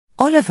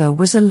Oliver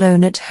was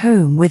alone at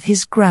home with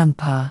his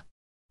grandpa.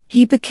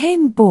 He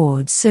became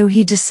bored, so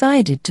he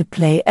decided to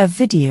play a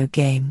video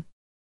game.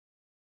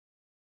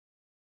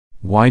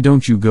 Why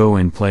don't you go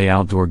and play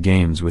outdoor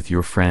games with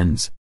your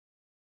friends?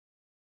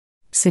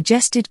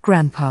 Suggested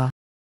Grandpa.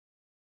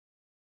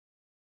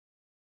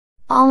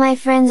 All my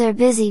friends are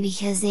busy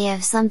because they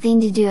have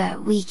something to do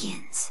at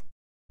weekends.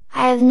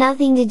 I have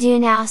nothing to do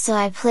now, so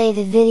I play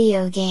the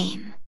video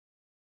game,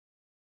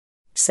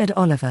 said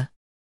Oliver.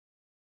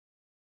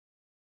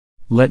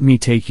 Let me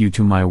take you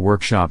to my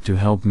workshop to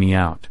help me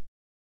out,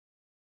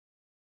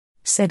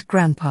 said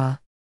Grandpa.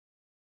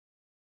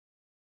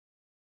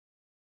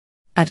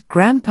 At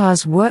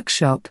Grandpa's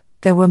workshop,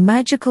 there were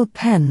magical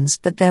pens,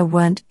 but there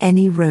weren't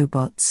any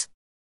robots.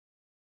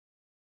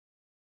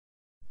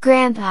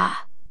 Grandpa,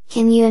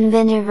 can you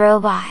invent a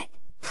robot,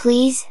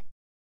 please?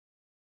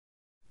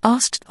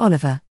 Asked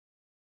Oliver.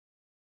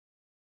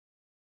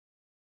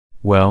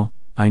 Well,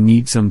 I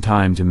need some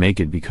time to make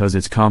it because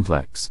it's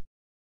complex,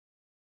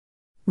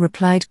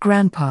 replied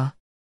Grandpa.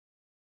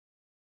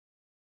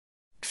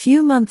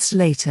 Few months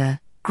later,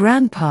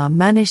 Grandpa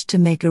managed to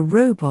make a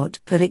robot,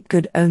 but it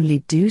could only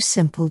do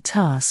simple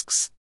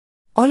tasks.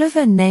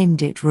 Oliver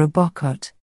named it Robocot.